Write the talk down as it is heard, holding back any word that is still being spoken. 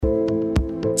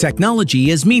Technology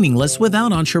is Meaningless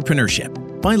Without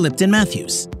Entrepreneurship by Lipton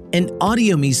Matthews, an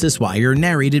audio Mises Wire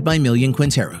narrated by Millian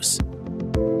Quinteros.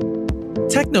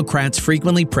 Technocrats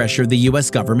frequently pressure the U.S.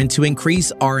 government to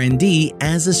increase R&D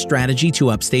as a strategy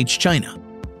to upstage China.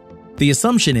 The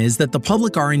assumption is that the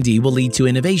public R&D will lead to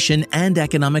innovation and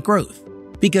economic growth,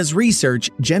 because research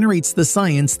generates the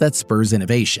science that spurs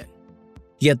innovation.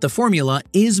 Yet the formula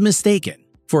is mistaken,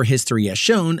 for history has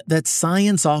shown that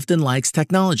science often lags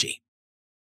technology.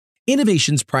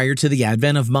 Innovations prior to the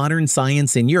advent of modern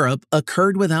science in Europe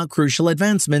occurred without crucial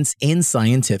advancements in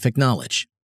scientific knowledge.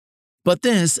 But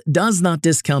this does not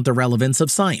discount the relevance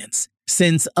of science,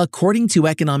 since, according to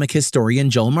economic historian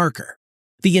Joel Merker,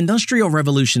 the Industrial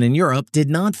Revolution in Europe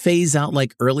did not phase out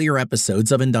like earlier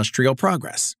episodes of industrial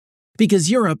progress,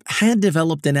 because Europe had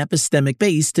developed an epistemic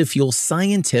base to fuel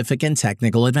scientific and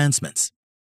technical advancements.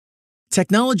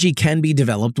 Technology can be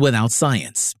developed without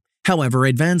science. However,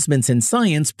 advancements in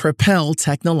science propel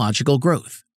technological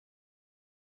growth.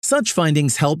 Such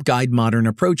findings help guide modern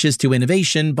approaches to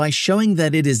innovation by showing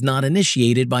that it is not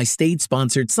initiated by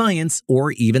state-sponsored science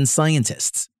or even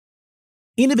scientists.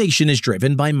 Innovation is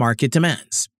driven by market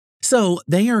demands, so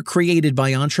they are created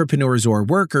by entrepreneurs or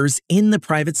workers in the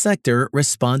private sector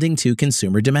responding to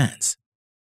consumer demands.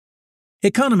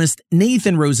 Economist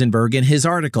Nathan Rosenberg, in his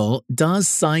article, "Does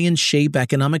Science Shape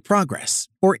Economic Progress,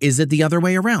 or is it the other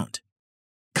way around?"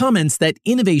 comments that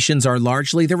innovations are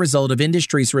largely the result of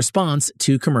industry's response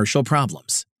to commercial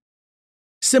problems.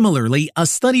 Similarly, a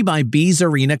study by B.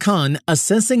 Zarina Khan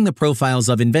assessing the profiles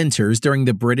of inventors during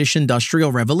the British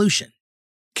Industrial Revolution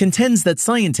contends that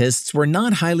scientists were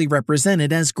not highly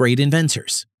represented as great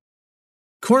inventors.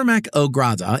 Cormac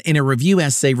O'Grada, in a review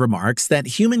essay, remarks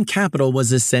that human capital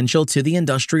was essential to the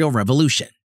Industrial Revolution,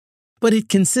 but it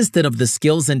consisted of the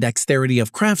skills and dexterity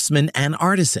of craftsmen and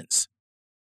artisans.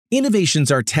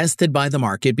 Innovations are tested by the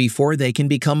market before they can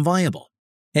become viable,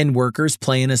 and workers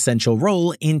play an essential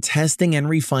role in testing and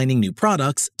refining new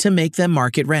products to make them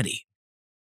market-ready.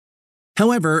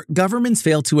 However, governments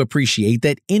fail to appreciate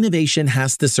that innovation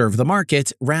has to serve the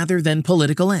market rather than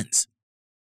political ends.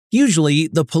 Usually,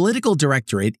 the political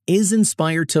directorate is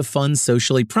inspired to fund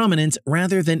socially prominent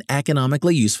rather than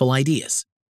economically useful ideas.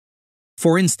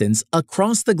 For instance,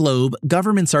 across the globe,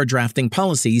 governments are drafting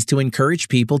policies to encourage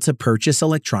people to purchase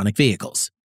electronic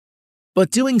vehicles.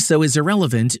 But doing so is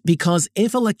irrelevant because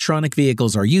if electronic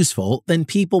vehicles are useful, then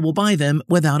people will buy them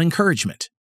without encouragement.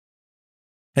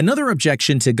 Another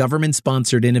objection to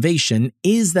government-sponsored innovation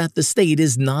is that the state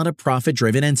is not a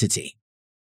profit-driven entity.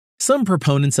 Some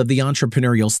proponents of the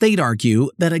entrepreneurial state argue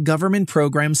that a government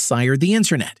program sired the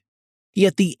internet,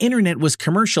 yet the internet was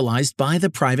commercialized by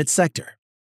the private sector.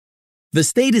 The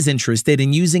state is interested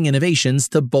in using innovations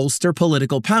to bolster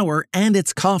political power and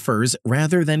its coffers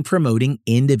rather than promoting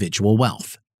individual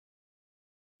wealth.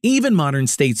 Even modern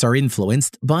states are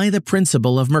influenced by the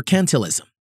principle of mercantilism.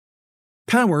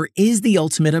 Power is the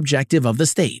ultimate objective of the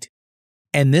state,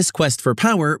 and this quest for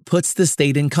power puts the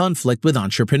state in conflict with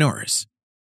entrepreneurs.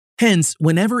 Hence,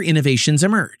 whenever innovations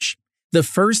emerge, the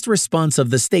first response of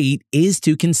the state is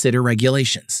to consider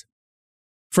regulations.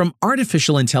 From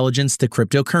artificial intelligence to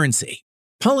cryptocurrency,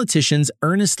 politicians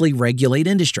earnestly regulate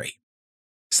industry.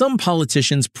 Some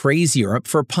politicians praise Europe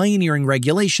for pioneering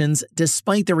regulations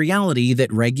despite the reality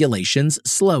that regulations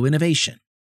slow innovation.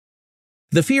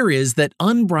 The fear is that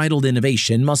unbridled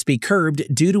innovation must be curbed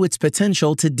due to its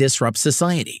potential to disrupt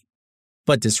society.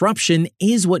 But disruption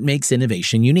is what makes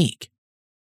innovation unique.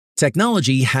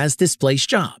 Technology has displaced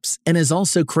jobs and has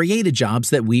also created jobs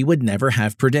that we would never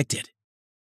have predicted.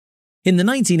 In the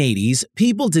 1980s,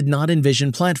 people did not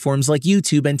envision platforms like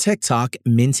YouTube and TikTok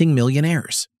minting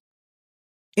millionaires.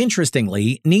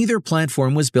 Interestingly, neither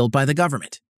platform was built by the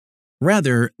government.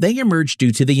 Rather, they emerged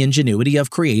due to the ingenuity of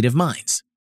creative minds.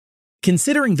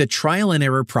 Considering the trial and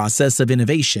error process of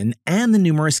innovation and the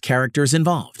numerous characters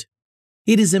involved,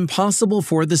 it is impossible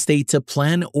for the state to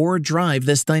plan or drive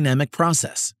this dynamic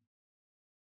process.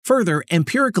 Further,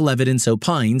 empirical evidence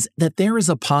opines that there is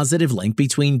a positive link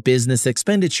between business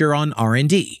expenditure on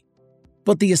R&D,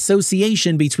 but the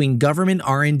association between government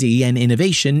R&D and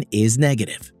innovation is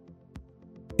negative.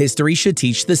 History should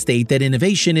teach the state that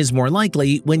innovation is more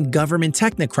likely when government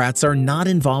technocrats are not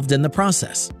involved in the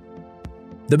process.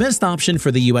 The best option for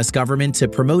the U.S. government to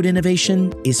promote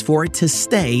innovation is for it to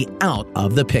stay out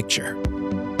of the picture.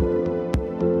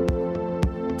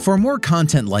 For more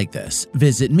content like this,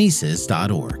 visit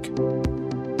Mises.org.